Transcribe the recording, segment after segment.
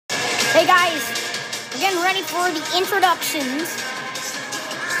Hey guys, we're getting ready for the introductions.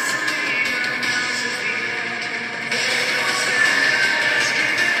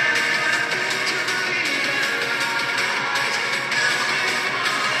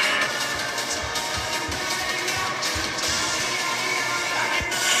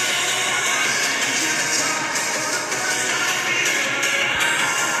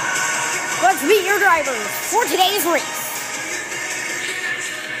 Let's meet your drivers for today's race.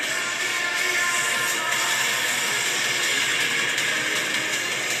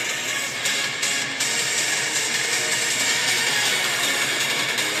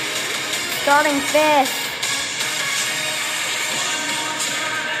 Starting fifth.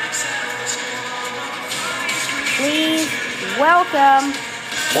 Please welcome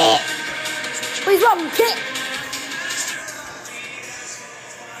Kit. Please welcome Kit.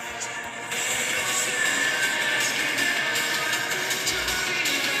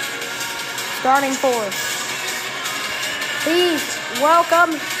 Starting fourth. Please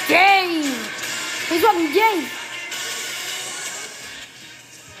welcome Dave. Please welcome Dave.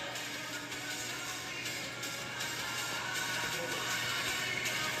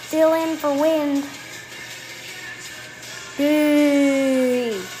 Still in for wind.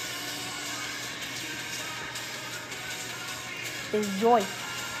 Hey. Is Joy.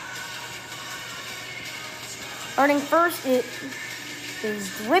 Starting first is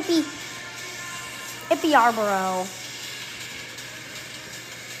Drippy Yarborough.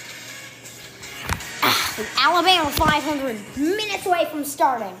 With Alabama 500 minutes away from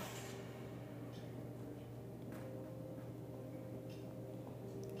starting.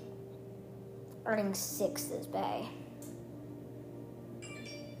 Starting sixth is Bay.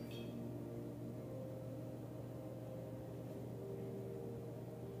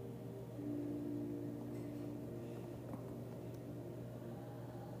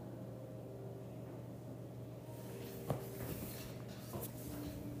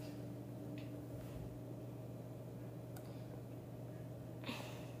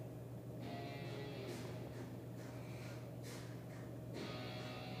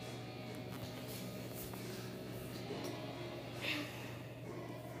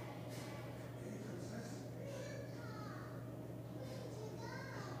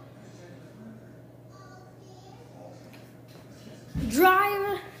 Drive.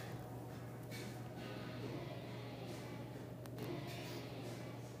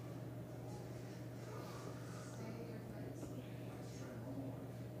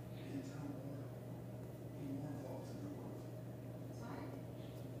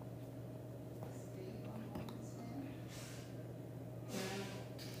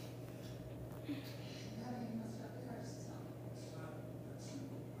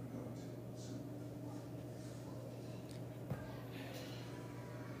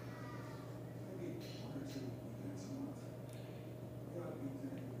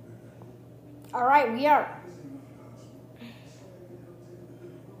 All right, we are.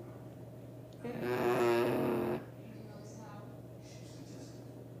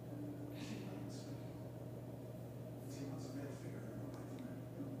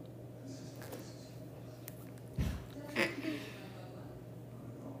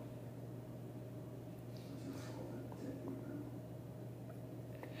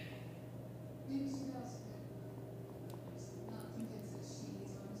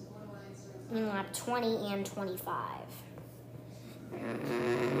 In lap 20 and 25.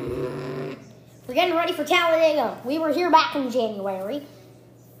 We're getting ready for Talladega. We were here back in January.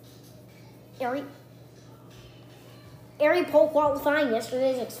 Airy pole qualifying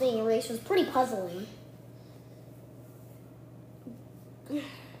yesterday's Xfinity race was pretty puzzling.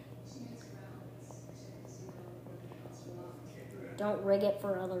 Don't rig it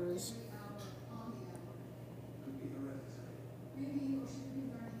for others.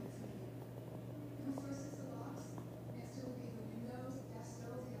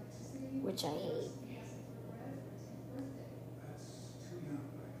 Which I hate.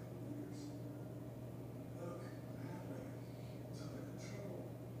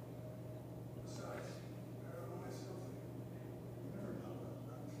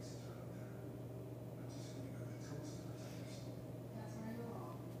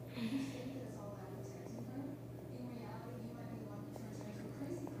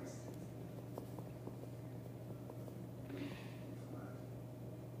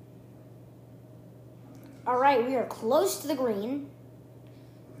 All right, we are close to the green.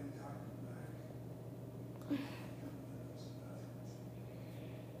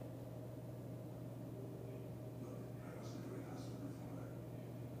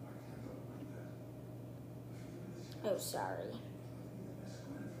 Oh, sorry.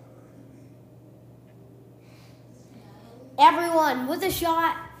 Everyone with a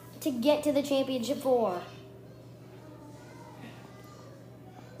shot to get to the championship 4.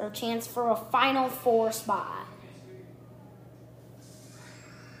 Or chance for a Final 4 spot.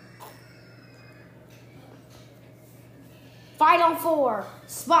 Final 4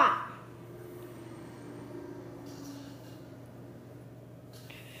 spot.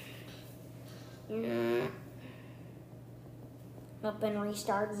 Up in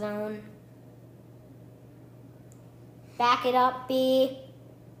restart zone. Back it up, B.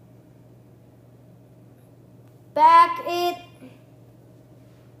 Back it.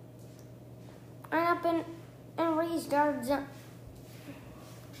 And up in restart zone.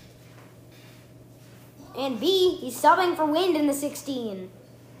 And B, he's subbing for Wind in the 16.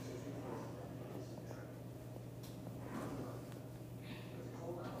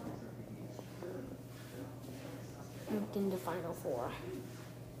 Moved into Final 4.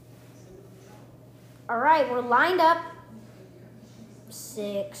 All right, we're lined up.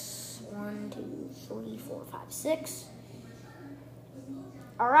 6, 1, 2, 3, 4, 5, 6.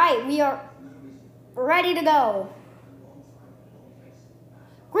 All right, we are ready to go.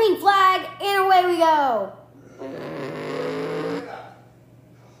 Green flag, and away we go.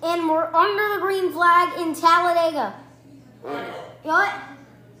 And we're under the green flag in Talladega. What?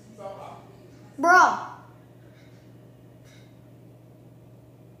 Bro.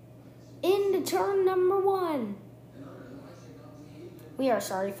 Into turn number 1. We are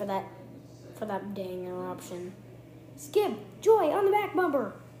sorry for that dang interruption. Skip, Joy on the back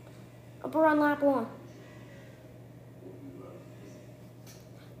bumper. Up around lap 1.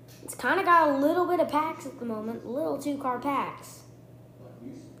 It's kind of got a little bit of packs at the moment. Little 2-car packs.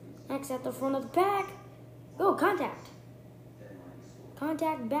 Next at the front of the pack. Oh, contact.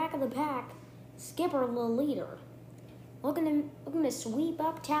 Contact back of the pack. Skipper the leader. Looking to sweep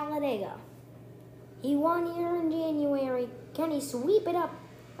up Talladega. He won here in January. Can he sweep it up?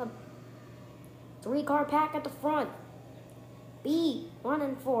 A 3-car pack at the front. B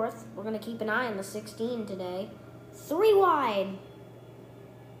running 4th. We're going to keep an eye on the 16 today. 3 wide.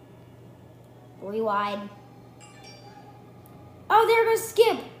 3 wide. Oh, there goes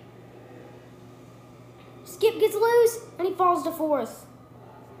Skip. Skip gets loose, and he falls to 4th.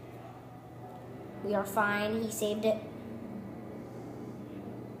 We are fine. He saved it.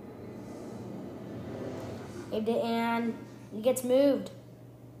 Saved it, and he gets moved.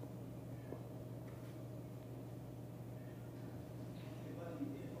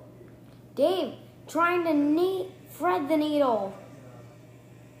 Dave trying to thread the needle.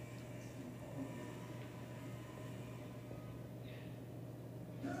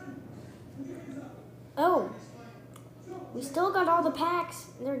 Oh, we still got all the packs.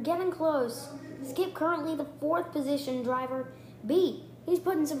 They're getting close. Skip currently the 4th position driver. B, he's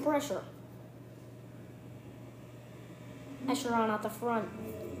putting some pressure. Escheron out the front.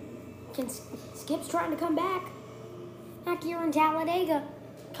 Skip's trying to come back. Back here in Talladega.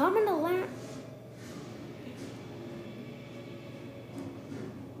 Coming to lap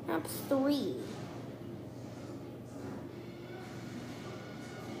 3.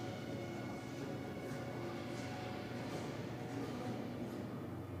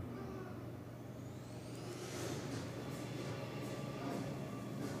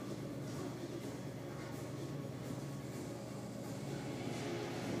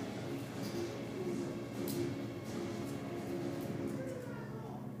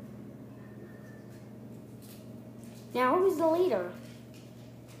 Now, who's the leader?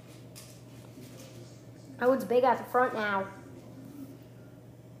 Oh, it's Big at the front now.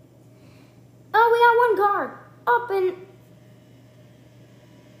 Oh, we got 1 car. Up and...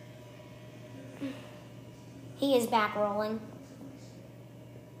 He is back rolling.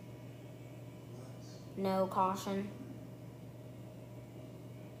 No caution.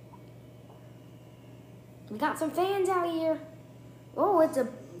 We got some fans out here. Oh, it's a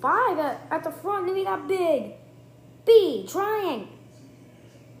 5 at the front. Then we got Big. B, trying.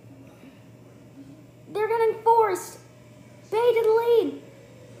 They're getting forced. Bay to the lead.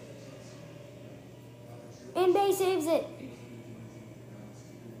 And Bay saves it.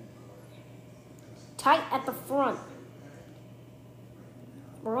 Tight at the front.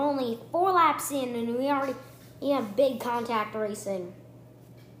 We're only 4 laps in and we have big contact racing.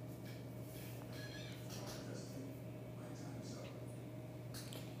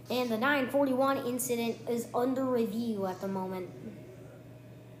 And the 941 incident is under review at the moment.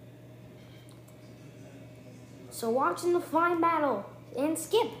 So watching the fine battle. And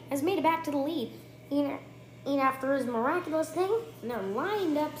Skip has made it back to the lead. And after his miraculous thing, and they're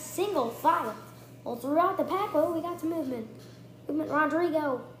lined up single file. Well, throughout the pack, we got some movement.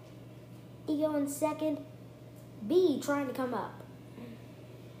 Rodrigo. Ego in 2nd. B trying to come up.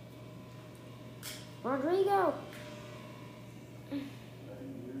 Rodrigo.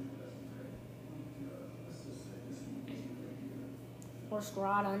 Forced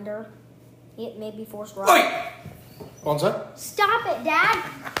Rod under. It maybe forced Rod. Oi! Go on, sir. Stop it, Dad.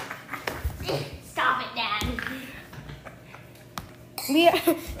 Stop it, Dad.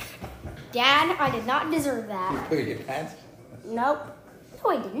 Dad, I did not deserve that. Poo your pants. Nope. No,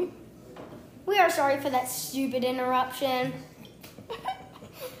 I didn't. We are sorry for that stupid interruption.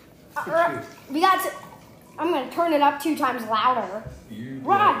 We got to... I'm going to turn it up 2 times louder.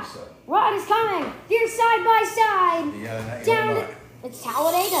 Rod is coming. They're side by side. Yeah, Down to, it's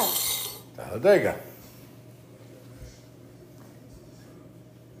Talladega. Talladega.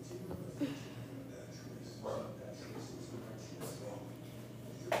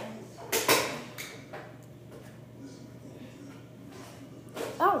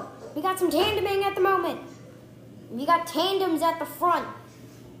 Oh, we got some tandeming at the moment. We got tandems at the front.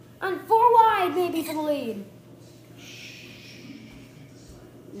 On 4 wide, maybe, for the lead.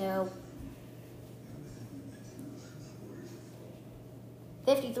 No.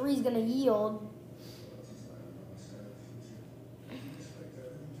 53 is going to yield.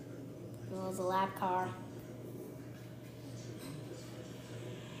 Well, it's a lap car.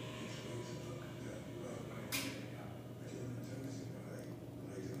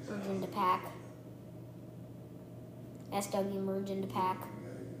 Merge into pack. SW merge into pack.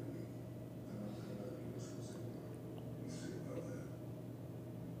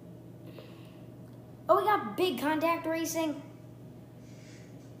 Oh, we got big contact racing.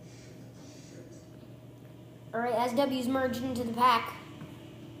 All right, SW's merged into the pack.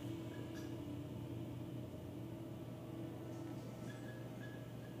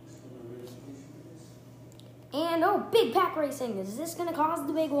 And, oh, big pack racing. Is this going to cause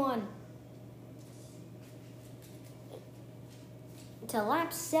the big one? To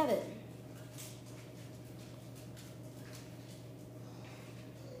lap 7.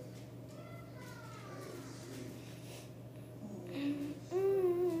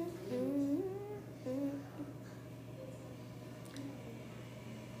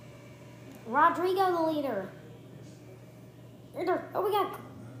 Rodrigo, the leader. Oh,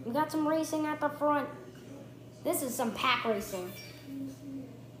 we got some racing at the front. This is some pack racing.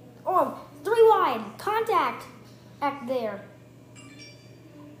 Oh, 3 wide. Contact back there.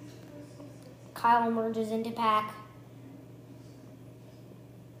 Kyle merges into pack.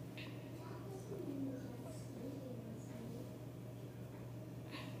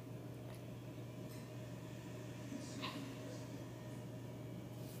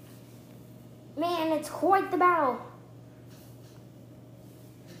 Man, it's quite the battle.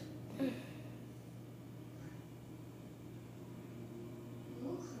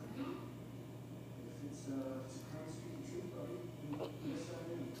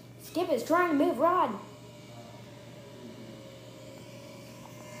 Skip is trying to move Rod.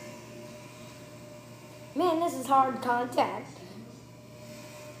 Man, this is hard contact.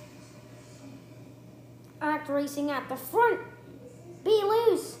 Act racing at the front. Be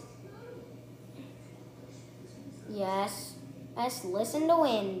loose. Yes. Yes, listen to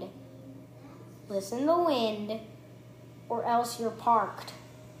wind. Listen to wind, or else you're parked.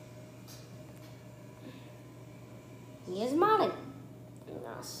 He is modding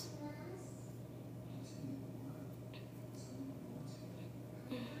us.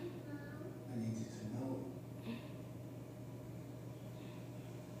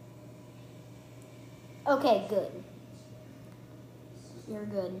 Okay, good. You're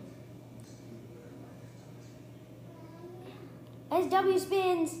good. SW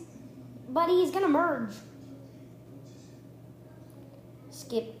spins, but he's gonna merge.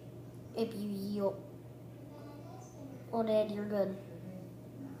 Skip if you yield. Oh, Dad, you're good.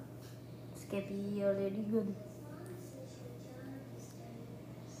 Skip, you yielded, you're good.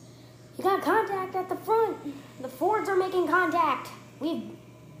 You got contact at the front. The Fords are making contact.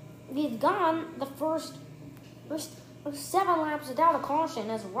 We've gone the first 7 laps without a caution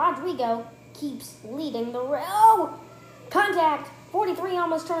as Rodrigo keeps leading the race. Oh! Contact! 43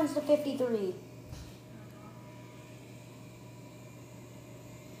 almost turns to 53.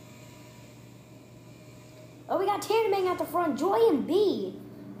 Oh, we got tandeming at the front. Joy and B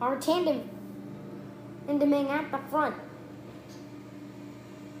are tandeming at the front.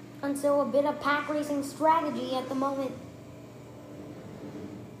 And so a bit of pack racing strategy at the moment.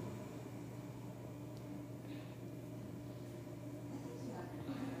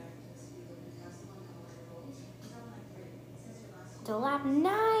 To lap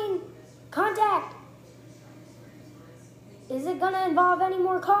 9. Contact. Is it going to involve any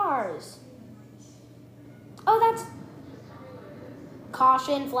more cars? Oh, that's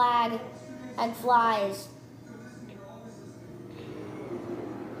caution flag and flies.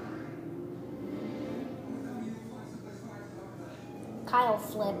 Kyle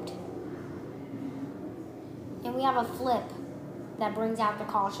flipped. And we have a flip that brings out the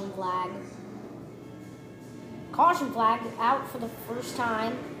caution flag. Caution flag out for the first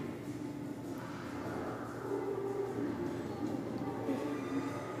time.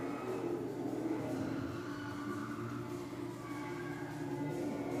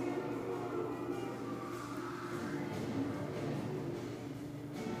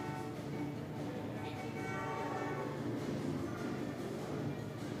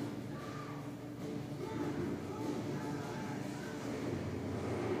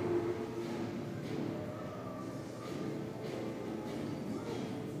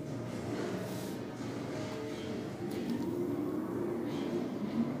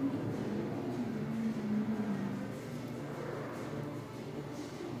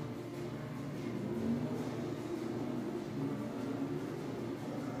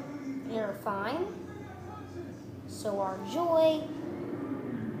 They're fine. So are Joy.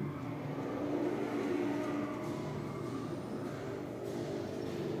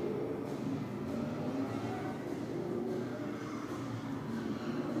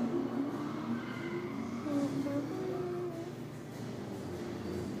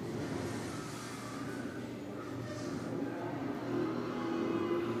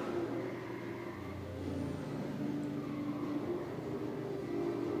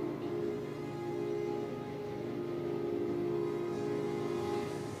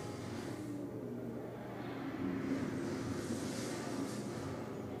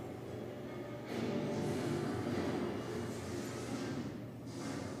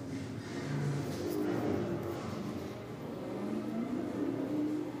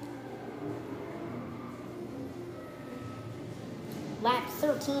 Lap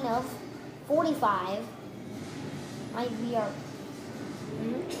 13 of 45. We are.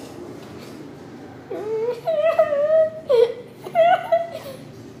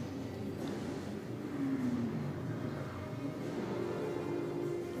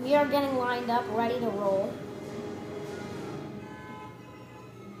 We are getting lined up, ready to roll.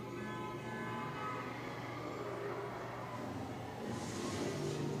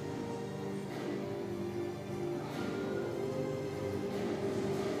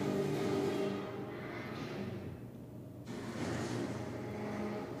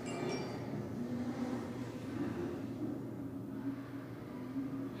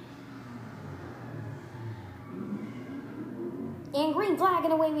 And green flag,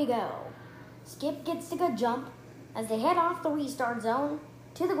 and away we go. Skip gets the good jump as they head off the restart zone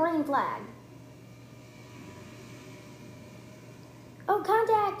to the green flag. Oh,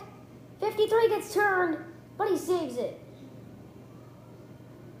 contact! 53 gets turned, but he saves it.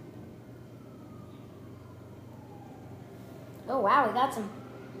 Oh wow, we got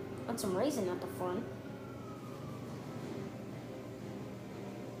some racing at the front.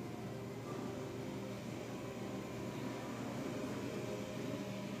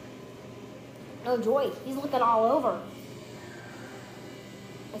 Oh, Joy, he's looking all over.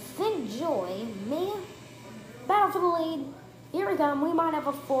 I think Joy may battle for the lead. Here we come. We might have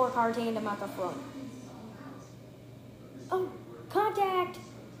a 4-car tandem at the front. Oh, contact.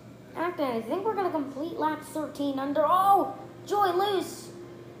 Acton, I think we're going to complete lap 13 under. Oh, Joy loose.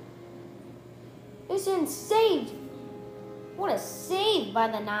 Houston saved. What a save by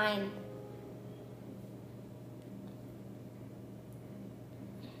the 9.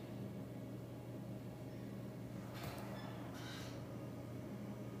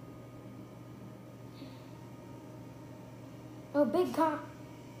 Oh, big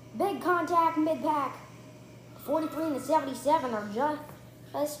contact mid-pack. 43 and the 77 are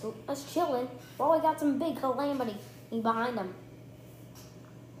just chilling. Well, we got some big calamity behind them.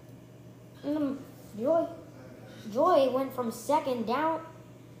 Joy went from second down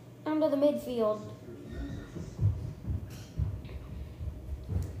to the midfield.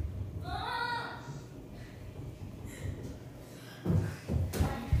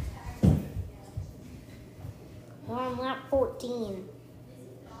 We're on lap 14.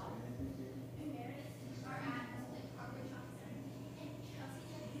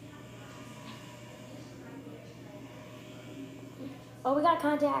 Oh, we got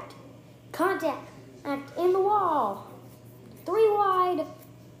contact. Contact in the wall. 3 wide.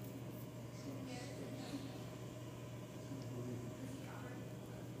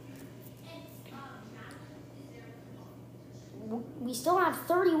 We still have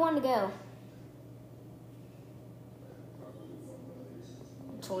 31 to go.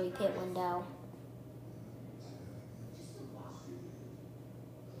 Tory pit window.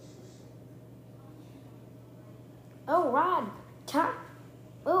 Oh, Rod.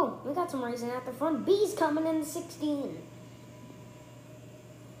 Oh, we got some racing at the front. B's coming in the 16.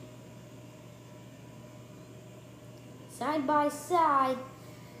 Side by side.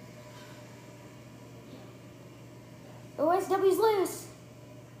 OSW's loose.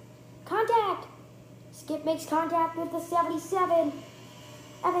 Contact. Skip makes contact with the 77.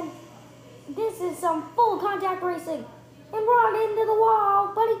 Evan, this is some full contact racing. And Rod into the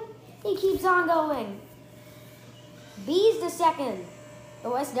wall, but he keeps on going. B's the second.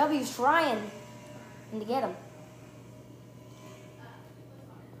 OSW's trying to get him.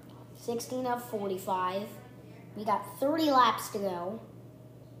 16 of 45. We got 30 laps to go.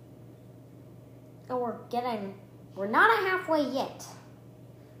 And we're not at halfway yet.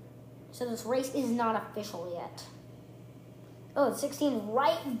 So this race is not official yet. Oh, 16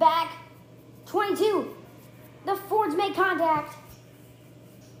 right back. 22. The Fords make contact.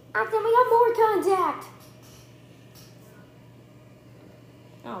 And then we got more contact.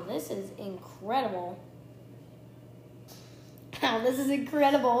 Oh, this is incredible. Oh, this is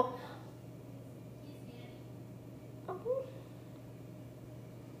incredible.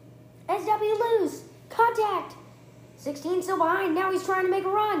 SW lose. Contact. 16 still behind. Now he's trying to make a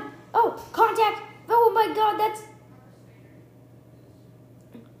run. Oh, contact. Oh my God, that's...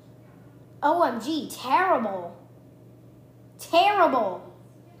 OMG, terrible. Terrible.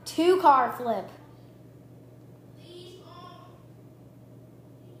 2-car flip.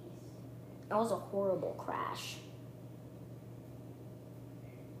 That was a horrible crash.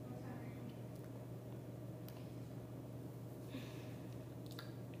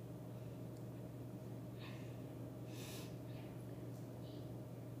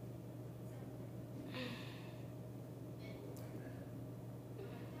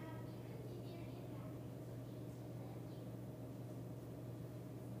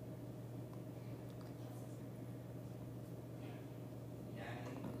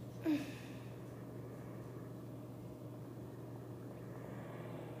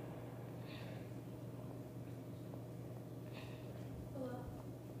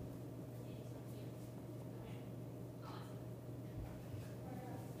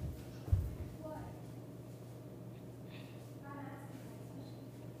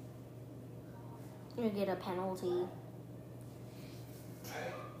 You get a penalty.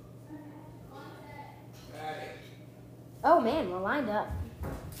 Oh man, we're lined up.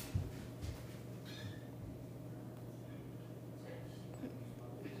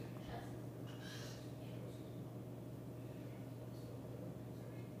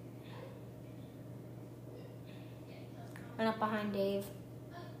 Line up behind Dave.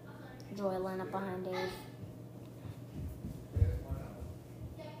 Joy, line up behind Dave.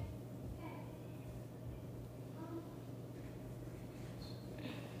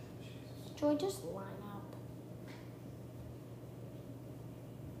 Joy, just line up.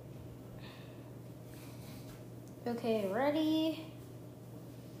 Okay, ready?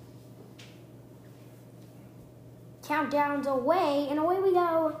 Countdown's away, and away we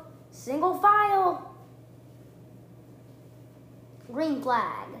go. Single file. Green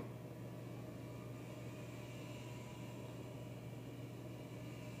flag.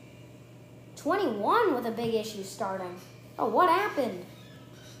 '21 with a big issue starting. Oh, what happened?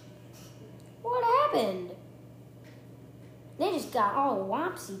 What happened? They just got all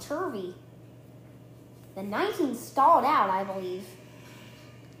wopsy-turvy. The 19 stalled out, I believe.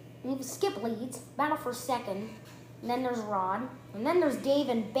 And Skip leads, battle for second. And then there's Rod. And then there's Dave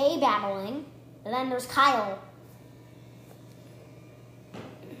and Bay battling. And then there's Kyle.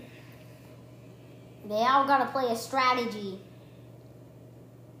 They all gotta play a strategy.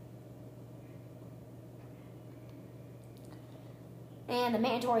 And the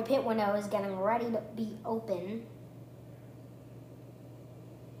mandatory pit window is getting ready to be open.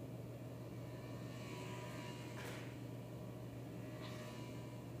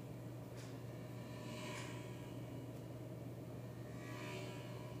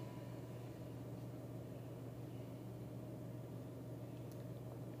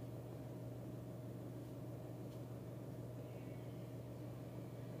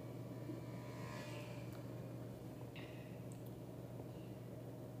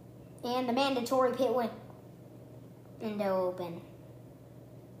 And the mandatory pit window open.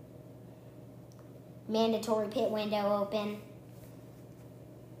 Mandatory pit window open.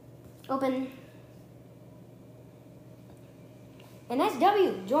 Open. And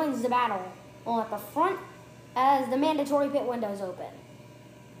SW joins the battle at the front as the mandatory pit window's open.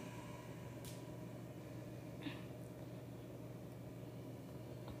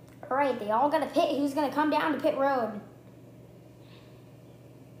 All right, they all got to pit. Who's going to come down to pit road?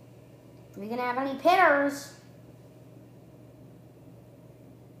 Are we going to have any pitters?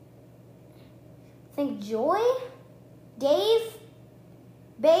 think Joy, Dave,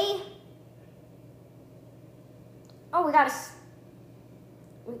 Bay. Oh, we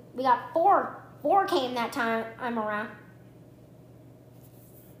got four. Four came that time I'm around.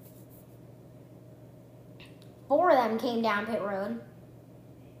 4 of them came down pit road.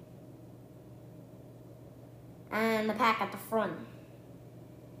 And the pack at the front.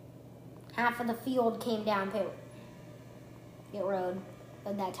 Half of the field came down pit road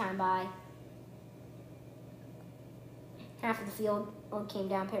at that time by. Half of the field came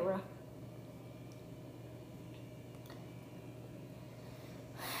down pit road.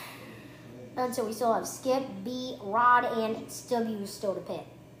 And so we still have Skip, B, Rod, and W still to pit.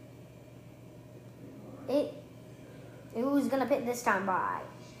 Who's gonna pit this time by?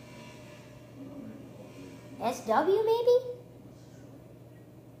 SW maybe?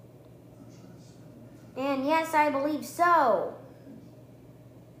 And yes, I believe so.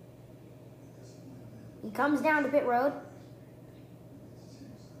 He comes down to pit road.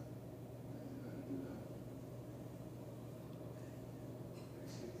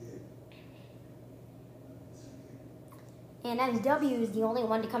 And SW is the only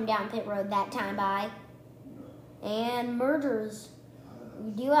one to come down pit road that time by. And mergers. We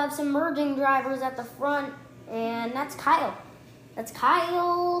do have some merging drivers at the front. And that's Kyle. That's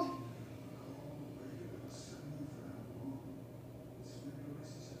Kyle.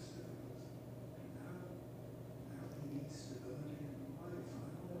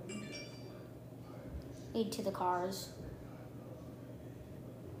 Lead to the cars.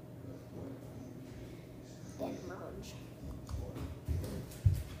 Then merge.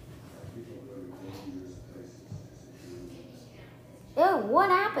 Oh, what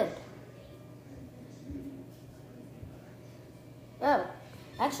happened? Oh,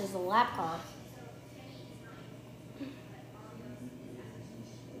 that's just a lap car.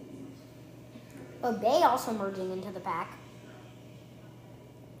 Oh, Bay also merging into the pack.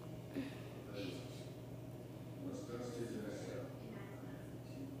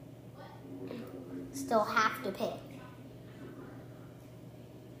 Still have to pit.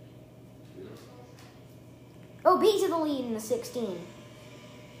 Oh, B to the lead in the 16.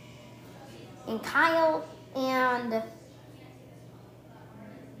 And Kyle and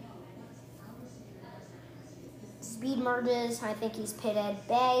Speed merges. I think he's pitted.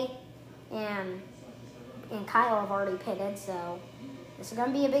 Bay and Kyle have already pitted, so this is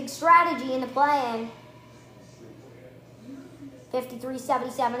going to be a big strategy in the play-in.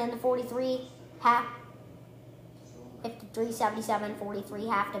 53.77 in the 43 half. 53.77, 43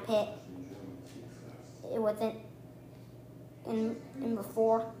 half to pit. With it in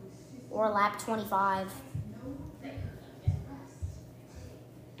before or lap 25.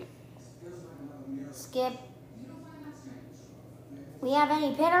 Skip. We have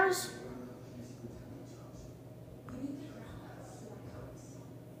any pitters?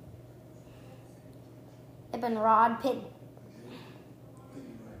 Skip and Rod pit.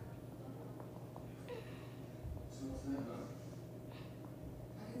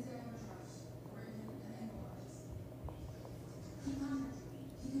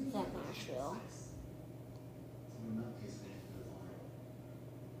 Nashville.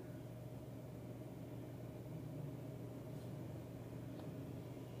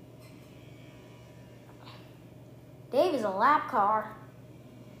 Dave is a lap car.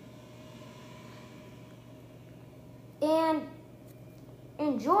 And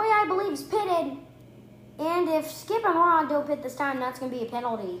Joy, I believe, is pitted. And if Skip and Rod don't pit this time, that's going to be a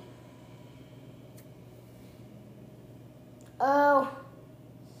penalty. Oh.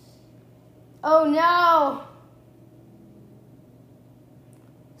 Oh no!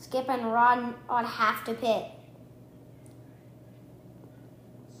 Skip and Rod have to pit.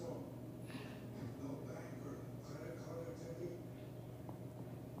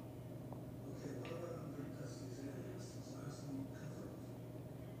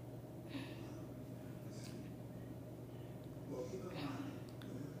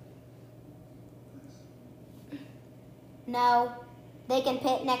 No, they can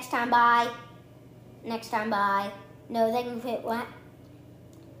pit next time by. Next time by. No, they can pit what?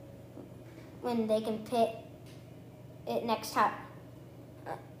 When they can pit it next time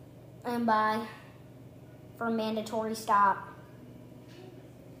and by for a mandatory stop.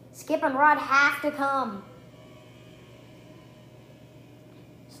 Skip and Rod have to come.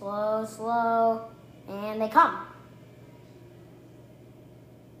 Slow, slow, and they come.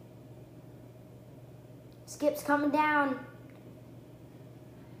 Skip's coming down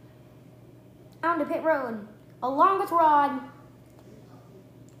onto pit road, along with Rod.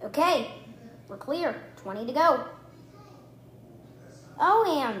 Okay, we're clear. 20 to go.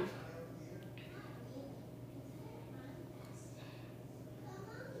 Oh, and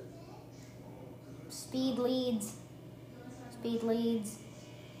Speed leads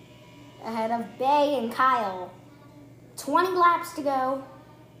ahead of Bay and Kyle. 20 laps to go.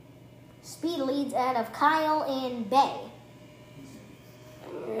 Speed leads ahead of Kyle and Bay.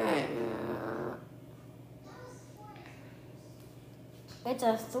 It's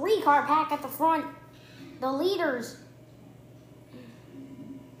a 3-car pack at the front. The leaders.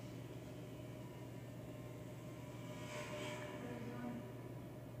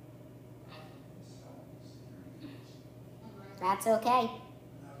 That's okay.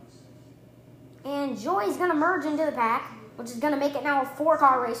 And Joy's going to merge into the pack, which is going to make it now a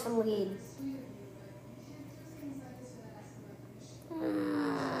 4-car race for the lead.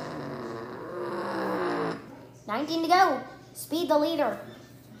 $19 to go. Speed the leader.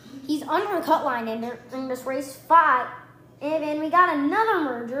 He's under the cut line in this race. 5. And then we got another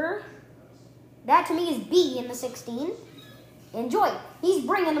merger. That to me is B in the 16. And Joy, he's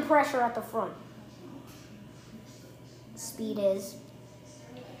bringing the pressure at the front. Speed is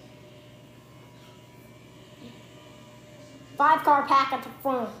 5-car pack at the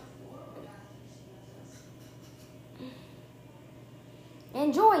front.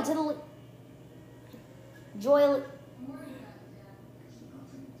 And Joy to the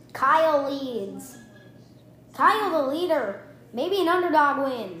Kyle leads. Kyle the leader. Maybe an underdog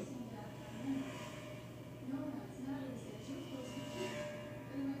win.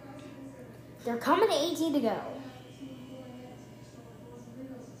 They're coming to 18 to go.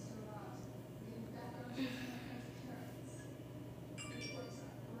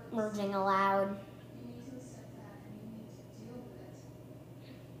 Merging allowed.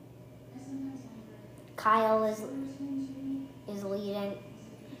 Kyle is leading.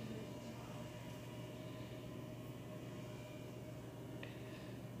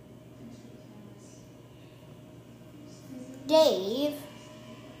 Dave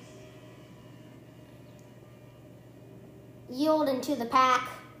yield into the pack.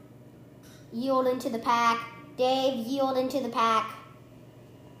 Yield into the pack. Dave yield into the pack.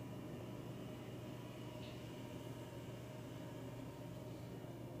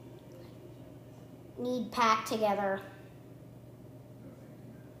 Need pack together.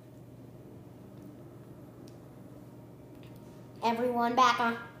 Everyone back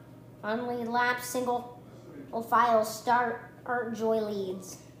on lead lap. Single file start. Or Joy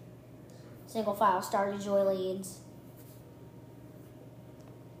leads. Single file start. Joy leads.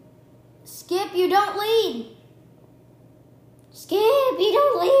 Skip, you don't lead. Skip, you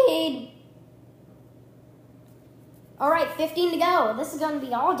don't lead. All right, 15 to go. This is going to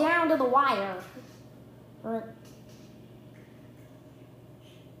be all down to the wire.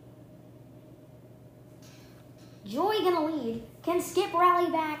 Joy gonna lead. Can Skip rally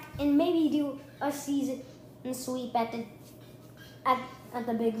back and maybe do a season sweep at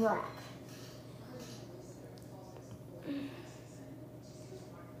the big rack?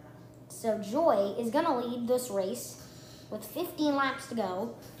 So Joy is gonna lead this race with 15 laps to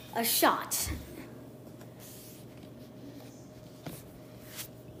go. A shot.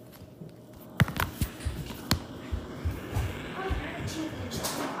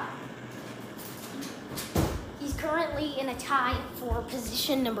 He's currently in a tie for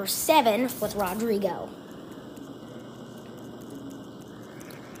position number 7 with Rodrigo.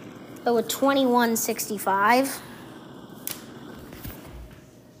 But with 21.65.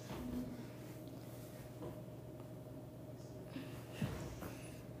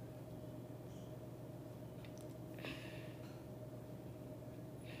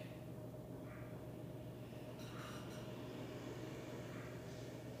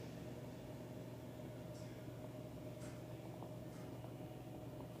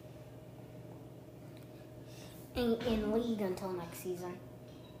 In league until next season.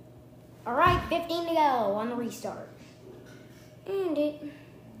 All right, 15 to go on the restart. And it.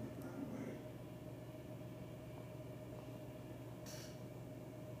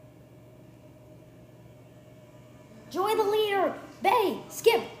 Joy the leader. Bay,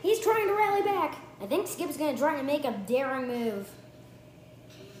 Skip, he's trying to rally back. I think Skip's going to try to make a daring move.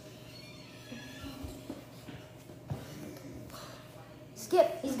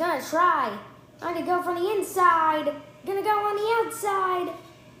 Skip, he's going to try. I'm going to go from the inside. Going to go on the outside.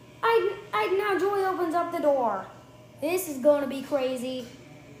 Now Joy opens up the door. This is going to be crazy.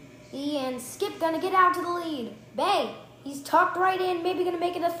 And Skip going to get out to the lead. Bay, he's tucked right in. Maybe going to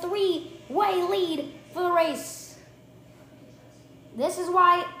make it a 3-way lead for the race. This is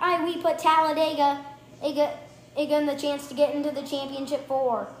why we put Talladega in the chance to get into the championship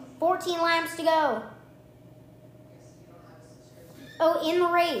 4. 14 laps to go. Oh, in the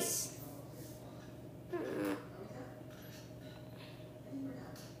race.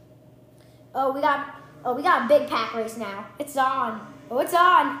 Oh, we got a big pack race now. It's on. Oh, it's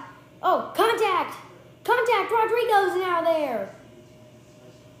on. Oh, contact. Contact. Rodrigo's now there.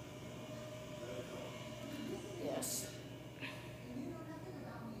 Yes.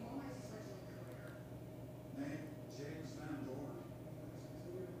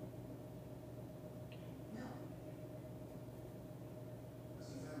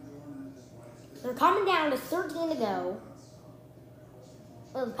 They're coming down to 13 to go.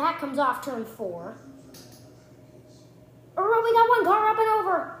 Well, the pack comes off turn 4. Oh, we got one car up and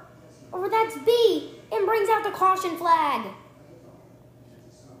over. Over, that's B. And brings out the caution flag.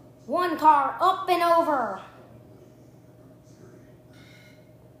 One car up and over.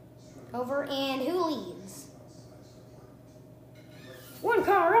 Over, and who leads? One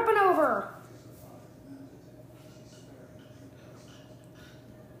car up and over.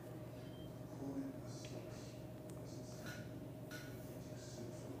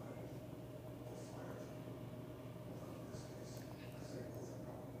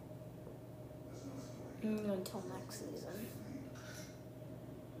 Until next season.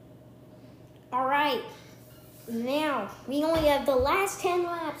 All right. Now, we only have the last 10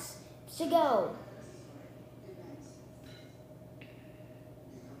 laps to go.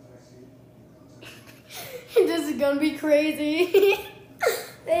 This is going to be crazy.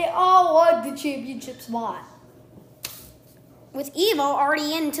 They all want the championship spot. With Evo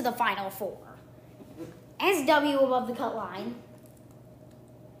already into the Final 4. SW above the cut line.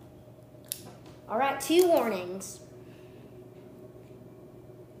 All right, 2 warnings.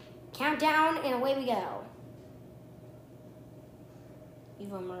 Countdown, and away we go.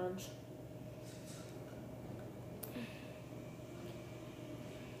 Evo merge.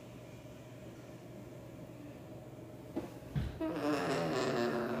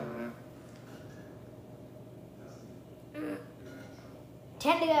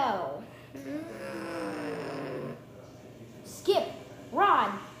 Ten to go. Skip.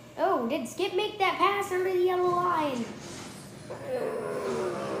 Rod. Oh, did Skip make that pass under the yellow line?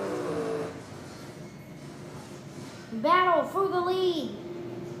 Battle for the lead.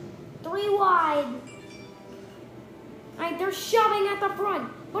 3 wide. All right, they're shoving at the front.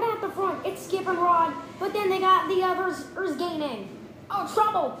 But at the front, it's Skip and Rod. But then they got the others gaining. Oh,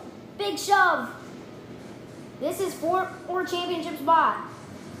 trouble. Big shove. This is for championship spot.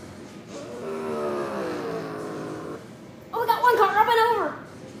 Oh, we got one car up and over.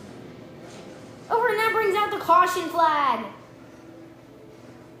 Over, and that brings out the caution flag.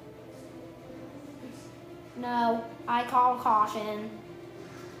 No, I call caution.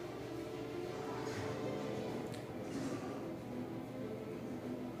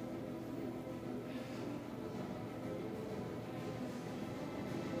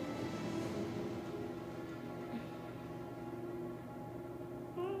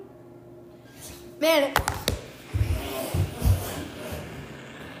 Man.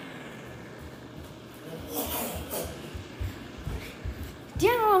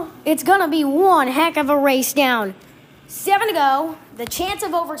 It's gonna be one heck of a race down. 7 to go. The chance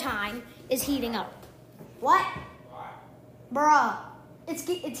of overtime is heating up. What? Bruh. It's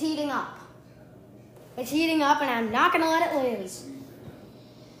heating up. It's heating up, and I'm not gonna let it lose.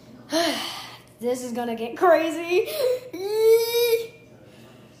 This is gonna get crazy.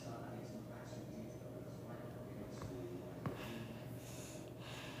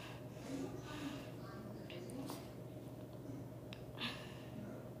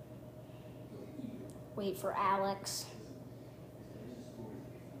 Wait for Alex.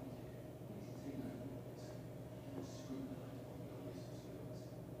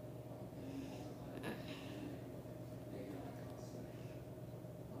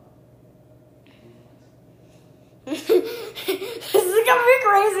 This is gonna be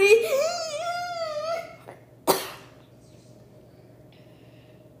crazy.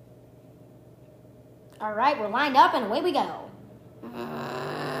 All right, we're lined up and away we go.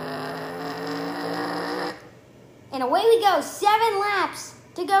 And away we go. 7 laps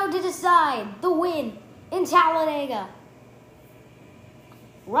to go to decide the win in Talladega.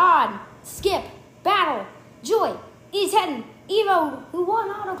 Rod, Skip, Battle, Joy, East heading. Evo, who won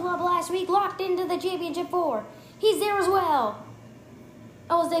Auto Club last week, locked into the championship 4. He's there as well.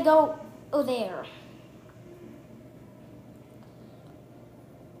 Oh, as they go, there.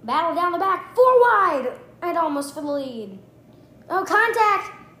 Battle down the back, 4 wide, and almost for the lead. Oh,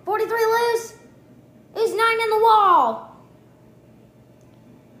 contact, 43 loose. Is 9 in the wall.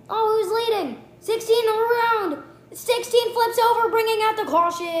 Oh, who's leading? 16 around. 16 flips over, bringing out the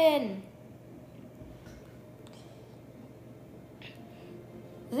caution.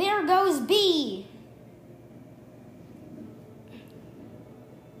 There goes B.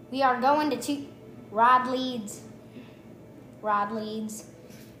 We are going to two. Rod leads. Rod leads.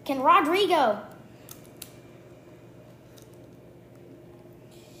 Can Rodrigo?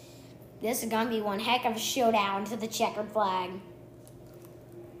 This is going to be one heck of a showdown to the checkered flag.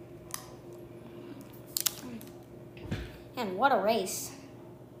 And what a race.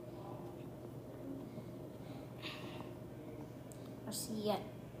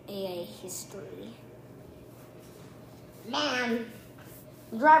 RCAA history. Man,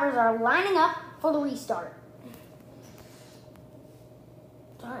 the drivers are lining up for the restart.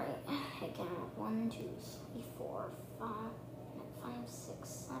 Alright, I count 1, 2, 3, 4, 5, 6,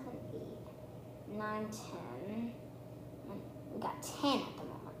 7, 8, 9, 10. We got 10 at the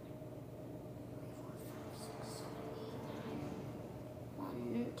moment.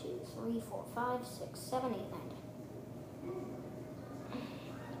 1, 2, 3, 4, 5, 6, 7, 8, 9,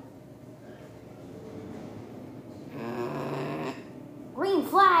 10. Green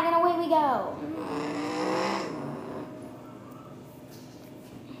flag, and away we go.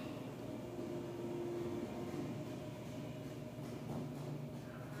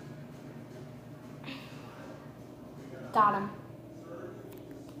 Got him.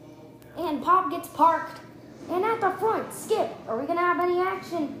 And Pop gets parked. And at the front, Skip. Are we going to have any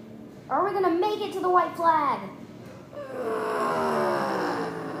action? Are we going to make it to the white flag?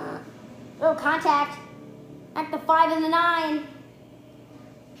 Oh, contact. At the 5 and the 9.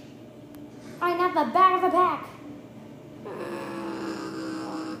 Right at the back of the pack.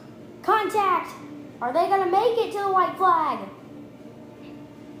 Contact. Are they going to make it to the white flag?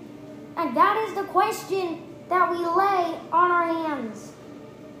 And that is the question that we lay on our hands.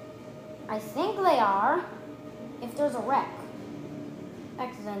 I think they are. If there's a wreck.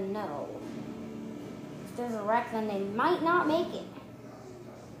 X then no. If there's a wreck, then they might not make it.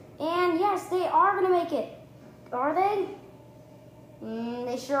 And yes, they are going to make it. Are they?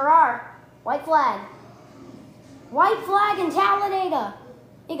 They sure are. White flag. White flag in Talladega.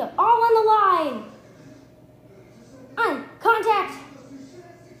 They go all on the line. On contact.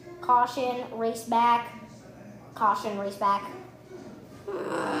 Caution, race back. Caution, race back.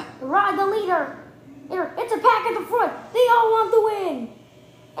 Rod the leader. It's a pack at the front. They all want the win.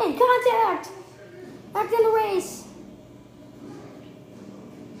 And contact. Back in the race.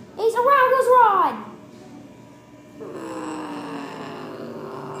 He's around goes Rod.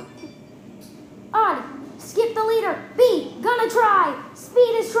 Odd. Skip the leader. B. Gonna try.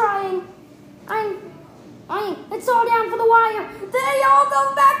 Speed is trying. It's all down for the wire. They all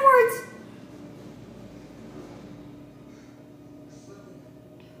go backwards.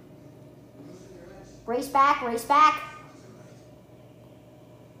 Race back, race back.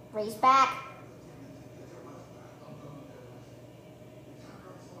 Race back.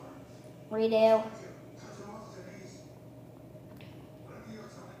 Redo.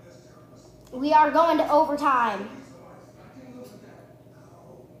 We are going to overtime.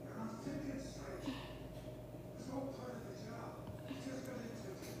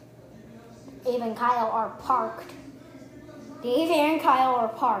 Dave and Kyle are parked. Dave and Kyle are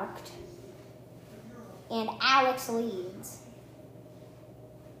parked. And Alex leads.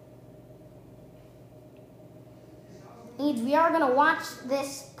 We are going to watch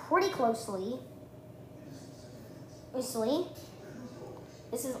this pretty closely. Obviously,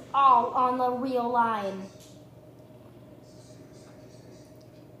 this is all on the real line.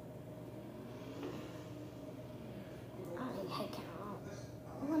 I head count.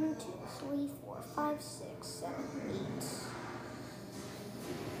 1, 2, 3, 4, 5, 6, 7,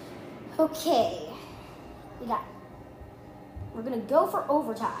 8. Okay. We're going to go for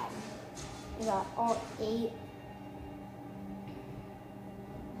overtime. We got all 8.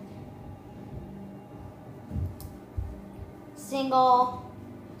 Single,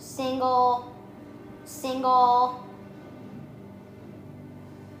 single, single.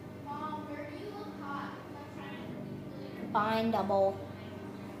 Combine double.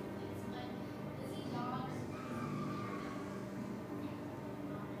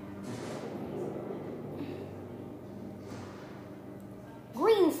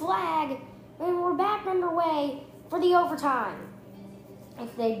 Green flag, and we're back underway for the overtime.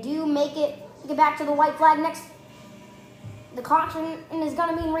 If they do make it, get back to the white flag next. The caution is going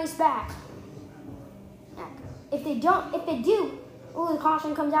to mean race back. If they do, the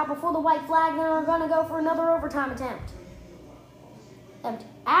caution comes out before the white flag, then we're going to go for another overtime attempt.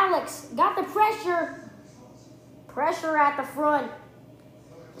 Alex got the pressure. Pressure at the front.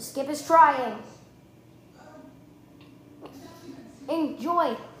 Skip is trying.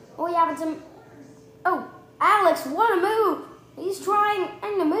 Enjoy. Oh, we having some. Oh, Alex, what a move. He's trying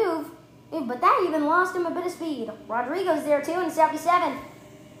to move. But that even lost him a bit of speed. Rodrigo's there too in 77.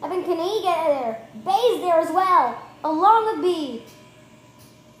 Evan, can he get there? Bay's there as well, along with B.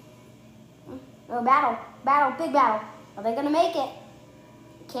 Oh, battle, big battle. Are they gonna make it?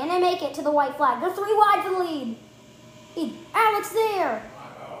 Can they make it to the white flag? They're 3 wide for the lead. Alex there.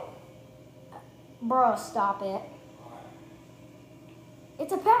 Bro, stop it.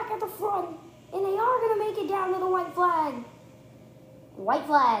 It's a pack at the front, and they are gonna make it down to the white flag. White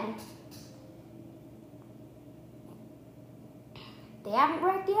flag. They haven't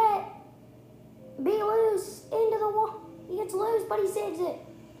wrecked yet. B loose into the wall. He gets loose, but he saves it.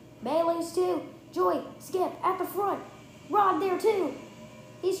 Bay loose too. Joy, Skip at the front. Rod there too.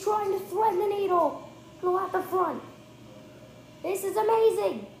 He's trying to thread the needle. Go at the front. This is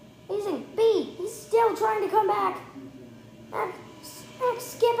amazing. Amazing. B, he's still trying to come back.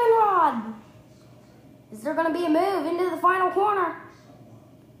 Skip and Rod. Is there going to be a move into the final corner?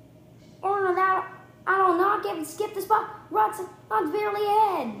 Or that, I don't know, give Skip the spot. Rod's barely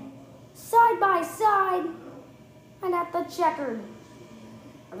ahead. Side by side. And at the checkered.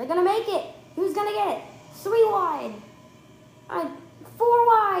 Are they going to make it? Who's going to get it? 3 wide. 4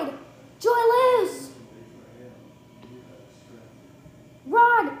 wide. Joy loose.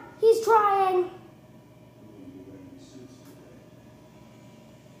 Rod, he's trying.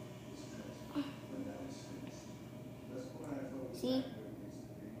 See?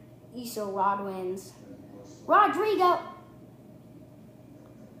 So Rod wins. Rodrigo.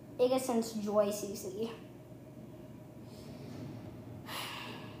 Biggest since Joy CC.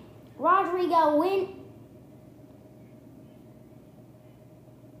 Rodrigo win.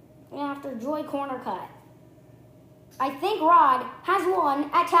 After Joy corner cut. I think Rod has won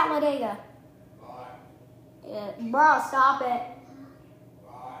at Talladega. Yeah, bro, stop it.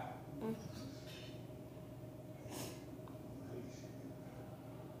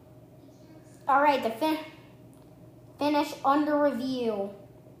 All right, the finish under review.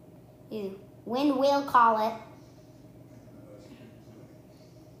 Wind will call it.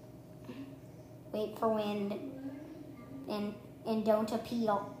 Wait for wind. And don't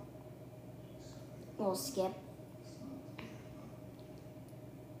appeal. We'll skip.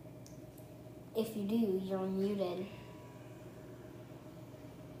 If you do, you're muted.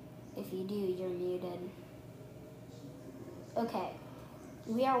 If you do, you're muted. Okay.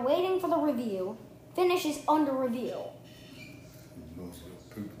 We are waiting for the review. Finish is under review.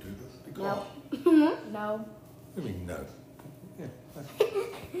 No. No. What do you mean no? Yeah.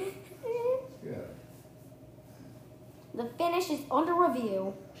 Yeah. The finish is under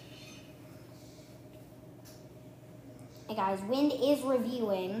review. Hey guys, Wind is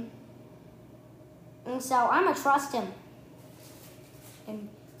reviewing. And so I'm going to trust him. And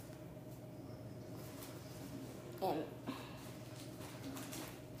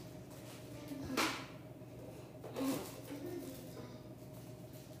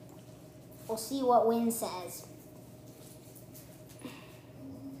we'll see what Wind says.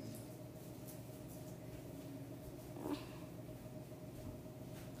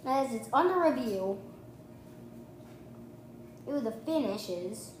 As it's under review. Ooh, the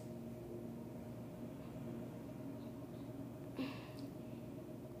finishes.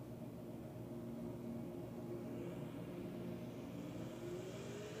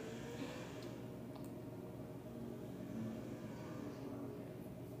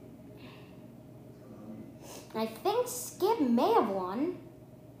 I think Skip may have won.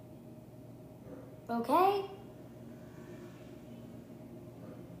 Okay.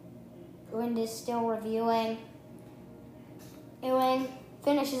 Wind is still reviewing. Anyway,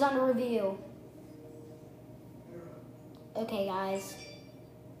 finish is under review. Okay, guys.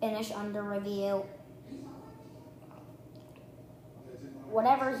 Finish under review.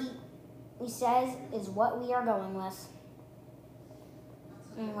 Whatever he says is what we are going with.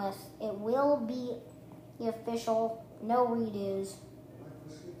 It will be the official, no redos.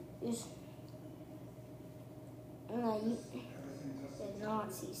 No, you did not,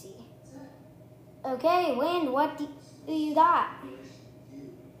 CC. Okay, Wind, what do you got?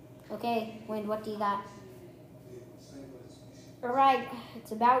 Okay, Wind, what do you got? Alright,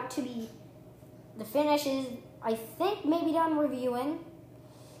 it's about to be, the finish is, I think, maybe done reviewing.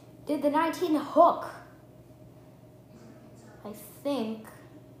 Did the 19 hook? I think.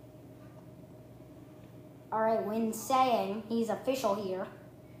 Alright, Wind saying he's official here.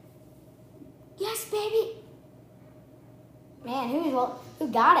 Yes, baby! Man,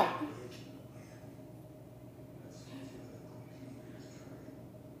 who got it?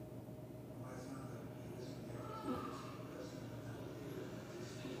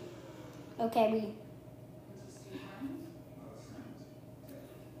 Okay,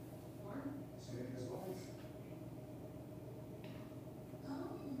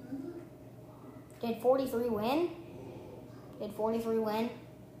 Did 43 win? Did 43 win?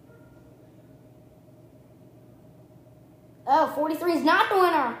 Oh, 43 is not the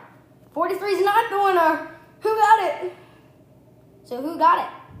winner. 43 is not the winner. Who got it? So who got it?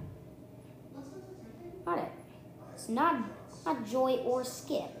 Got it. It's not Joy or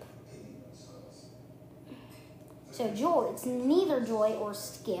Skip. So Joy, it's neither Joy or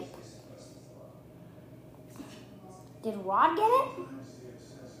Skip. Did Rod get it?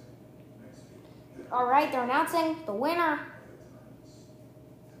 All right, they're announcing the winner.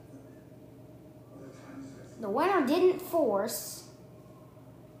 The winner didn't force.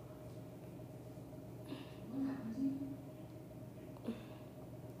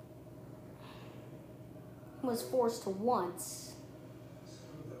 Was forced once.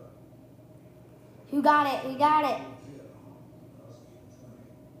 Who got it? Who got it?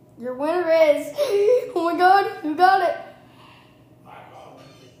 Your winner is. Oh my God, who got it?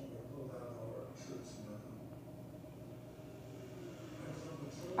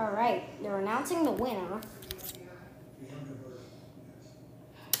 All right, they're announcing the winner.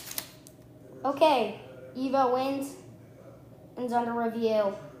 Okay, Evo wins. It's under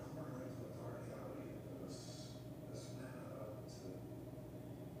review.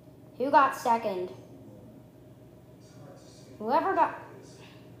 Who got second? Whoever got...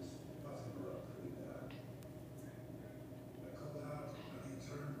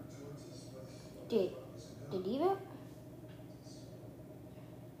 Did Evo?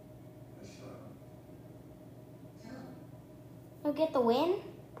 Who get the win?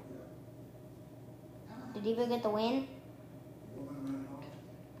 Did Evo get the win?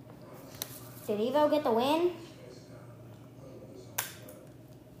 Did Evo get the win?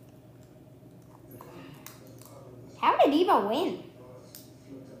 How did Evo win?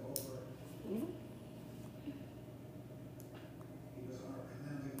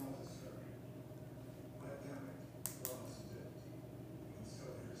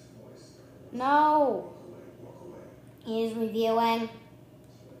 No. He is reviewing.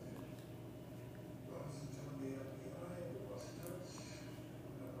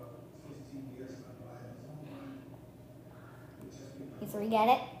 You three get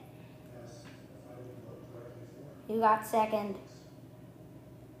it? Who got second?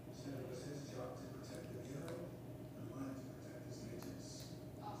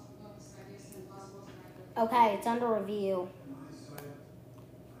 Okay, it's under review.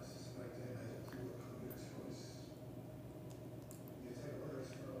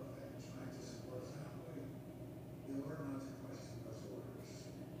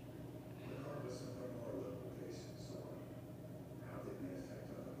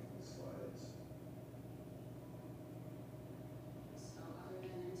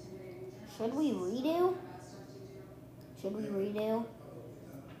 Should we redo? Should we redo?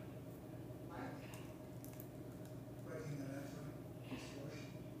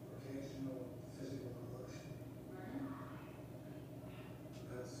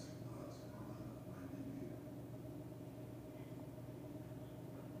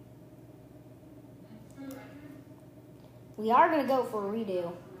 We are going to go for a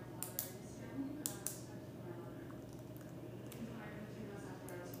redo.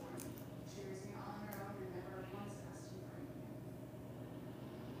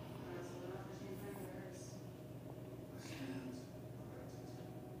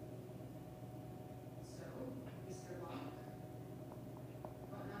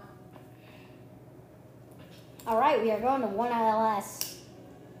 All right, we are going to 1 ILS.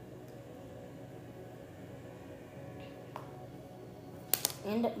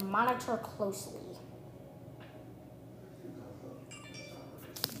 And monitor closely.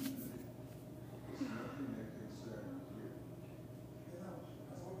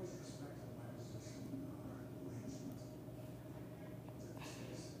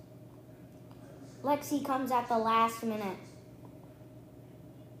 Lexi comes at the last minute.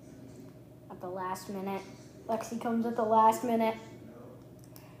 At the last minute. Lexi comes at the last minute.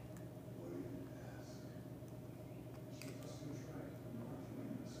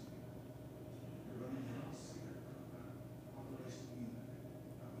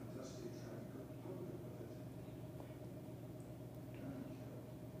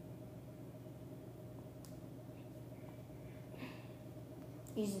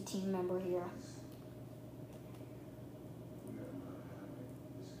 He's a team member here.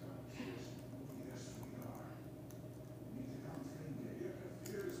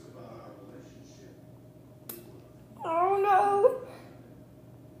 Oh no!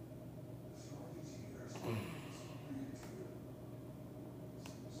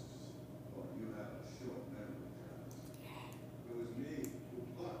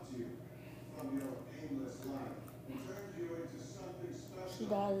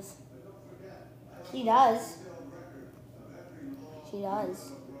 does. She does. She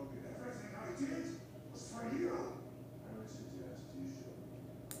does.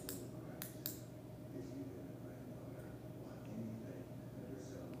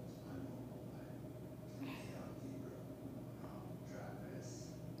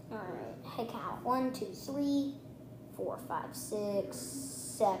 Alright, head count. 1, 2, 3, 4, 5, 6,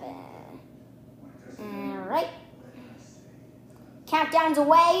 7. Alright. Countdown's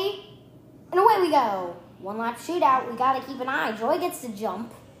away. And away we go. One lap shootout. We gotta keep an eye. Joy gets to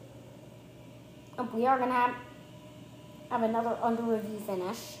jump. We are gonna have another under review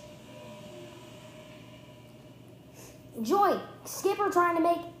finish. Joy, Skipper trying to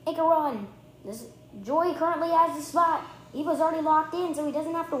make a run. Joy currently has the spot. Eva's already locked in, so he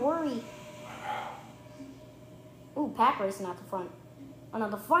doesn't have to worry. Ooh, Pack racing out the front.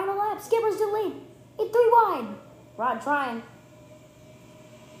 On the final lap, Skipper's to the lead. It's 3 wide. Rod trying.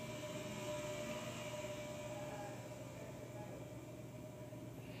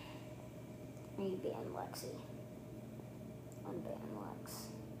 You ban Lexi. Unban Lex.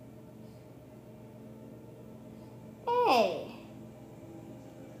 Hey!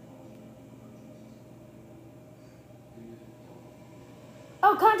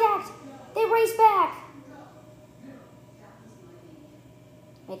 Oh, contact! They race back!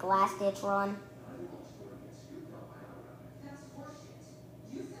 Make a last ditch run.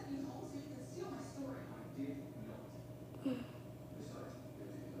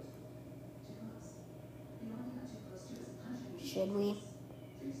 Should we?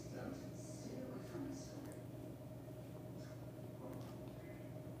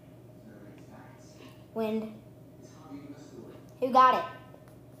 Wind. Who got it?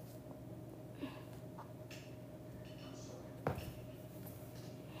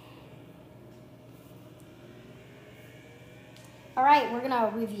 All right, we're gonna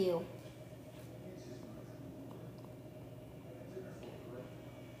review.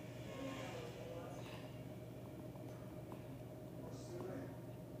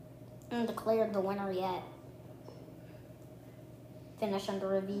 Declared the winner yet. Finish under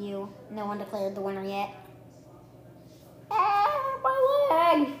review. No one declared the winner yet. Ah, my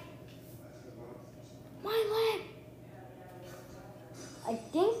leg! My leg! I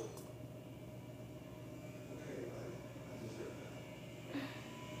think...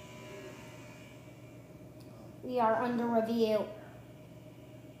 we are under review.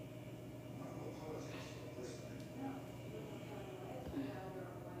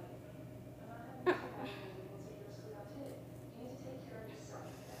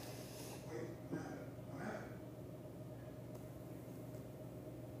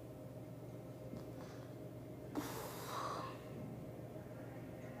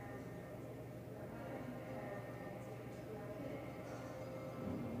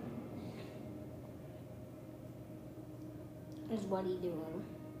 Is what he doing.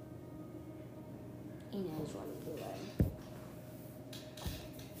 He knows what he's doing.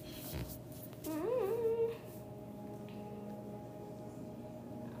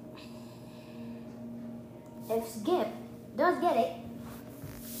 If Skip does get it,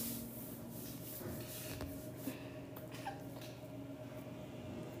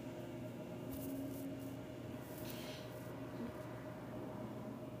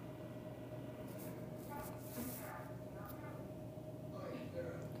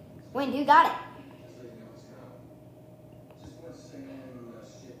 Wind, you got it.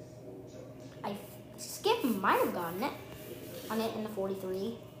 Skip might have gotten it on it in the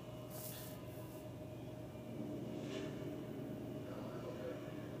 43.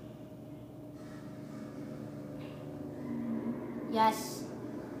 Yes.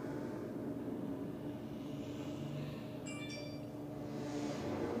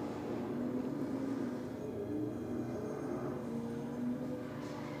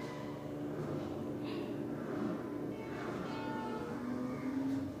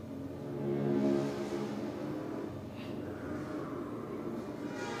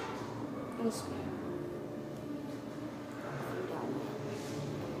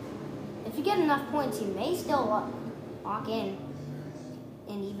 If you get enough points, you may still lock in,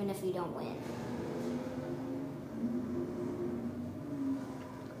 and even if you don't win.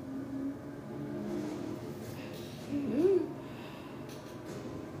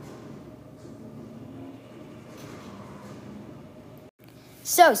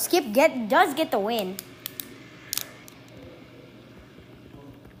 So Skip does get the win.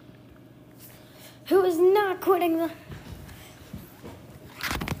 Who is not quitting the...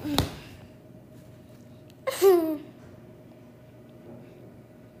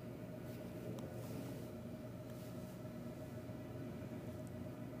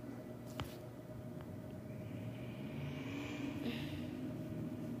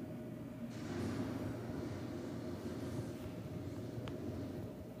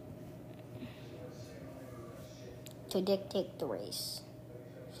 to dictate the race.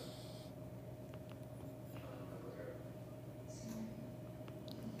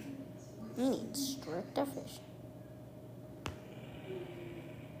 We need strict officials.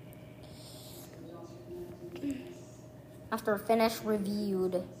 After finish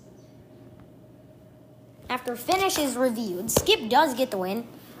is reviewed, Skip does get the win.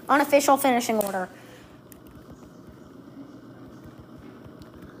 Unofficial finishing order.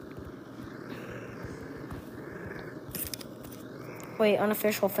 Wait,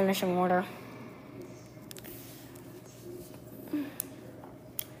 unofficial finishing order.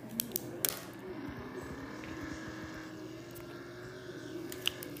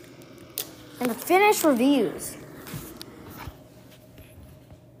 And the finish reviews.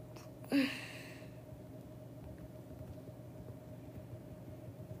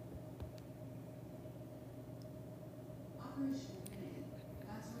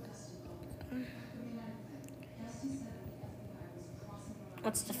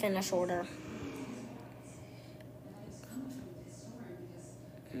 What's the finish order?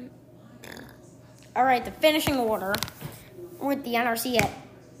 All right, the finishing order with the NRC at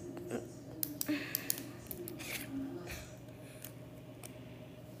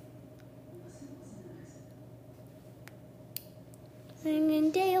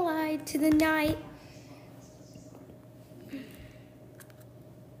bringing daylight to the night.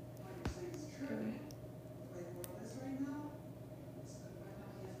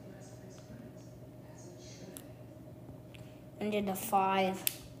 Ended to 5.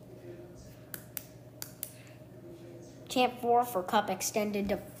 Champ 4 for Cup extended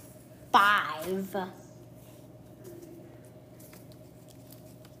to 5.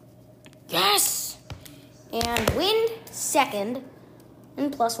 Yes! And win second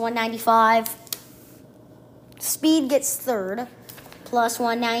and plus 195. Speed gets third, plus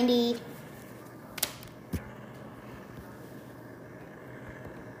 190.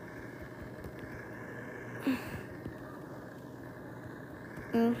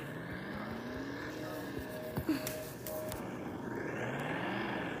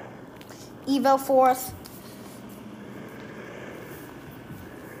 Evo fourth.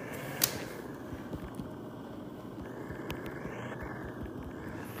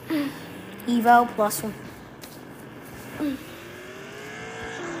 Evo plus 1.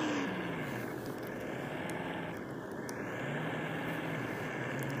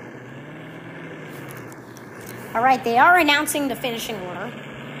 All right, they are announcing the finishing order.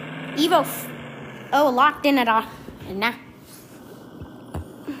 Evo, locked in at all. Nah.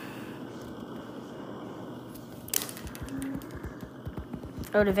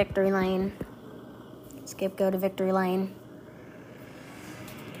 Go to victory lane. Skip, go to victory lane.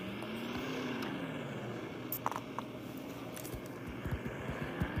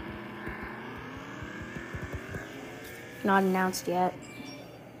 Not announced yet.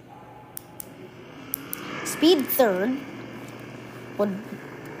 Speed third. Would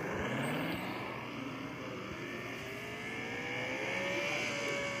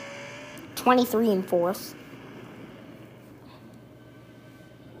 23 in fourth.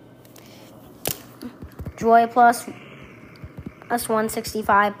 Joy plus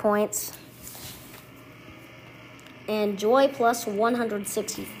 165 points. And Joy plus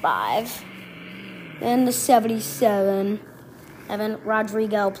 165. And the 77. Evan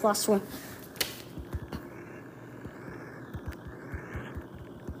Rodrigo plus 1.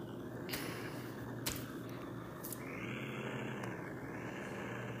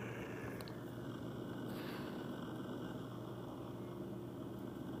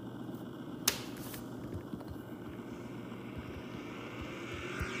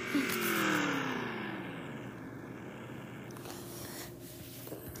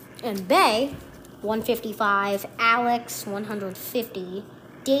 And Bay, 155. Alex, 150.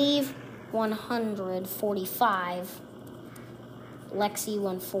 Dave, 145. Lexi,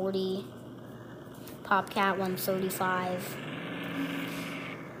 140. Popcat, 135.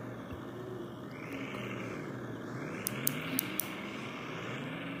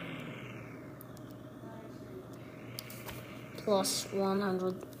 Plus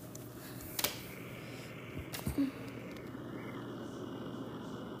 100.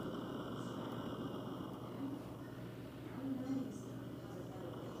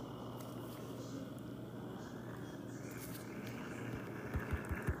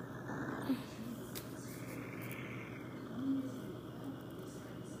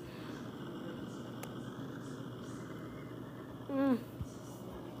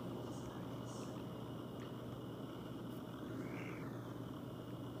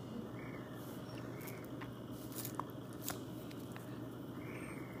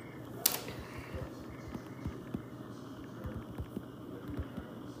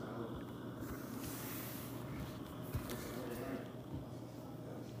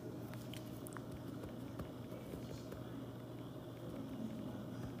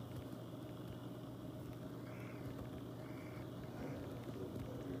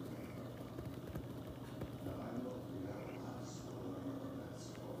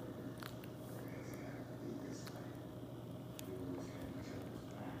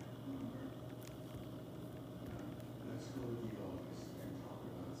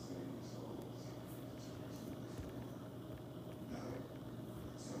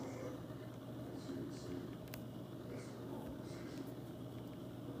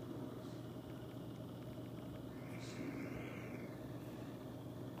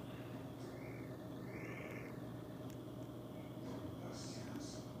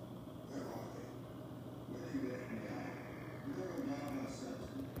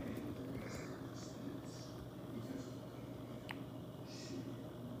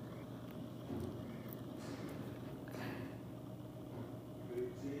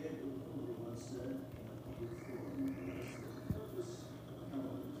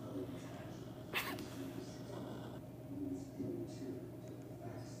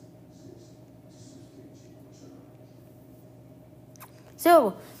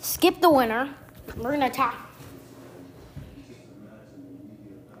 So, skip the winner. We're gonna talk.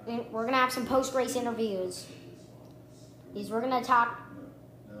 We're gonna have some post-race interviews. We're gonna talk.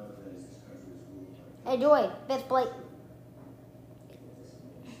 Hey, Joy, 5th place.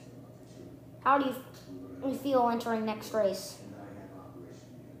 How do you feel entering next race?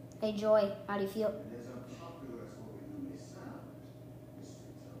 Hey, Joy, how do you feel?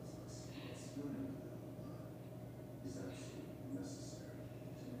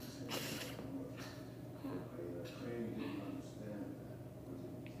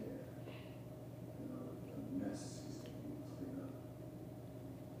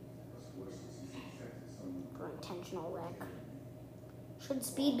 For intentional wreck. Should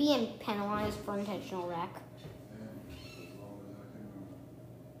speed be penalized for intentional wreck?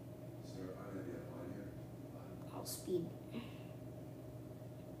 I'll speed.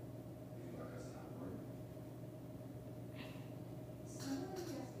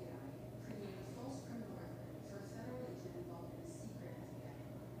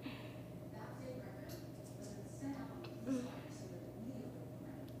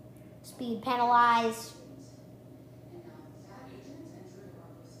 Speed penalized.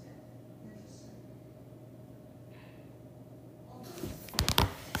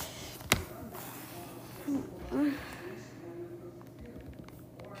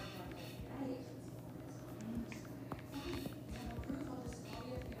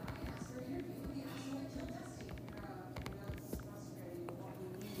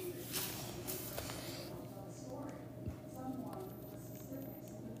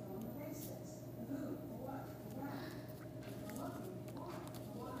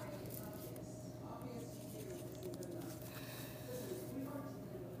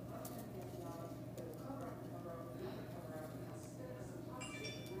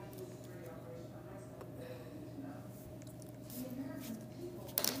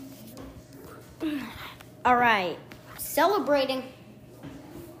 All right, celebrating.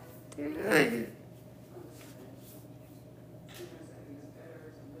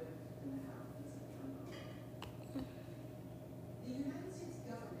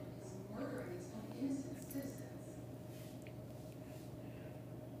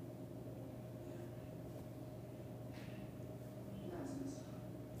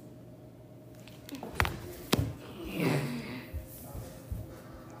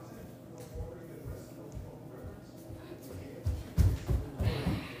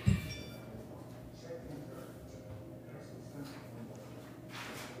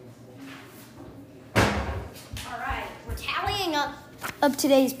 Tallying up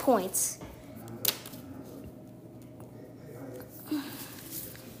today's points.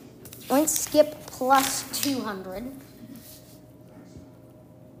 Points skip plus 200.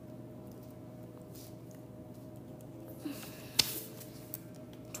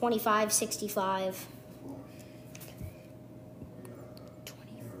 $25, $65.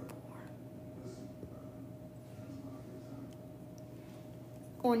 24.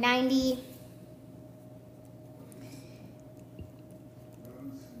 Or 90.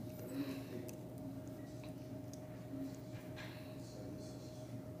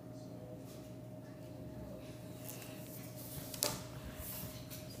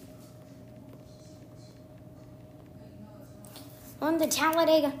 On the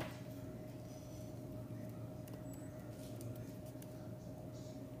Talladega.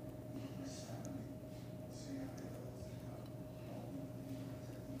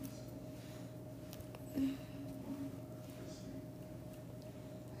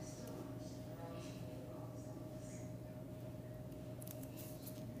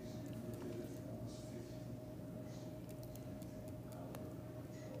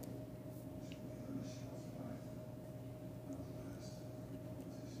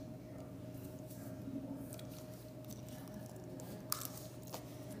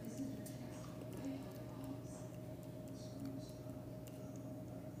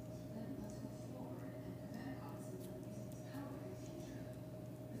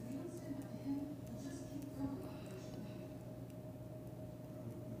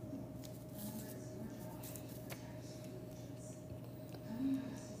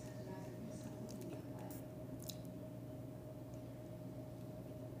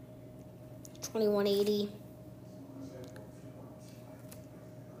 $21.80.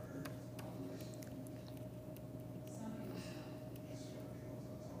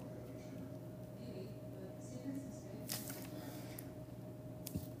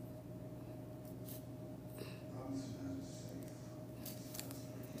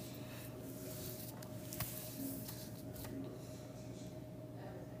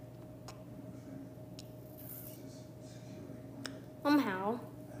 Somehow.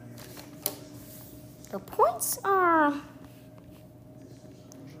 The points are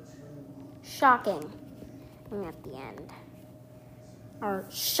shocking at the end. Or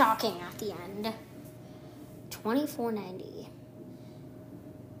shocking at the end. 24.90.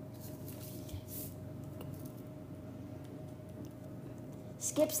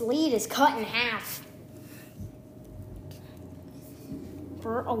 Skip's lead is cut in half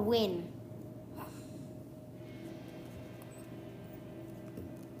for a win.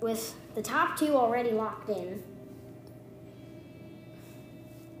 With the top two already locked in.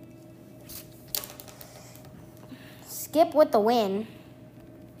 Skip with the win.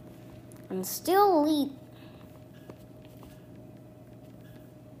 And still lead.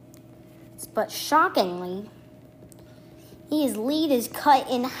 But shockingly, his lead is cut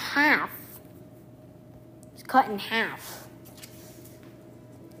in half. It's cut in half.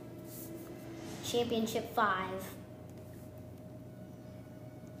 Championship 5.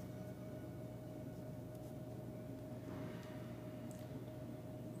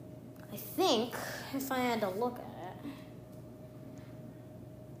 I think, if I had to look at it,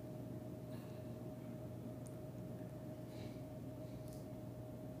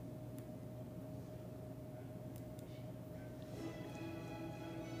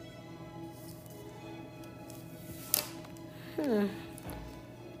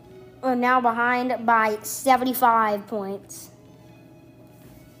 We're now behind by 75 points.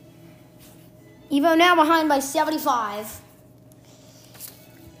 Evo now behind by 75.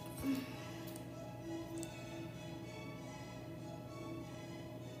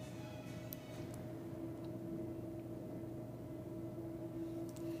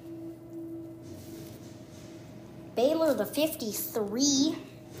 Baylor the 53.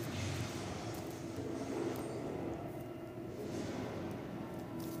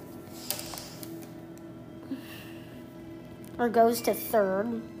 Or goes to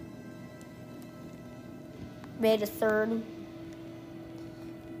third. Made a third.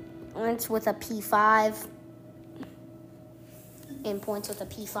 Points with a P5. And points with a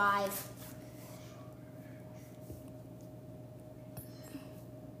P5.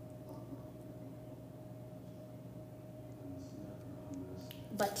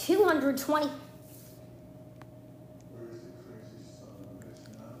 But 220.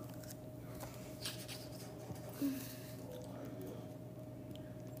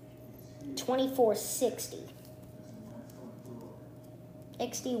 $24.60.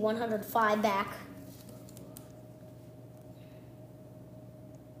 XD 105 back.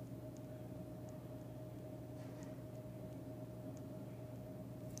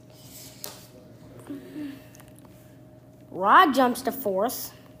 Rod jumps to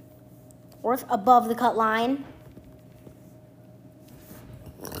fourth. Fourth above the cut line.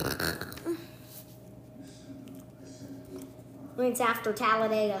 It's after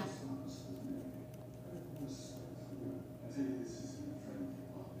Talladega.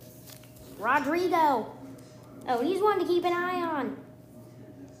 Rodrigo. Oh, he's one to keep an eye on.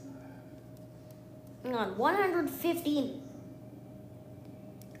 Hang on, 115.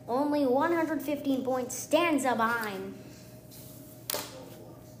 Only 115 points. Stanza behind.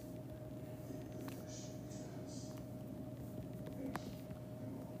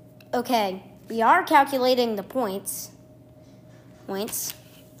 Okay, we are calculating the points.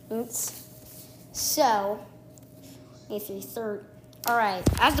 So, if you third. All right,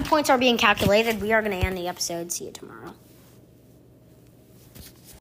 as the points are being calculated, we are going to end the episode. See you tomorrow.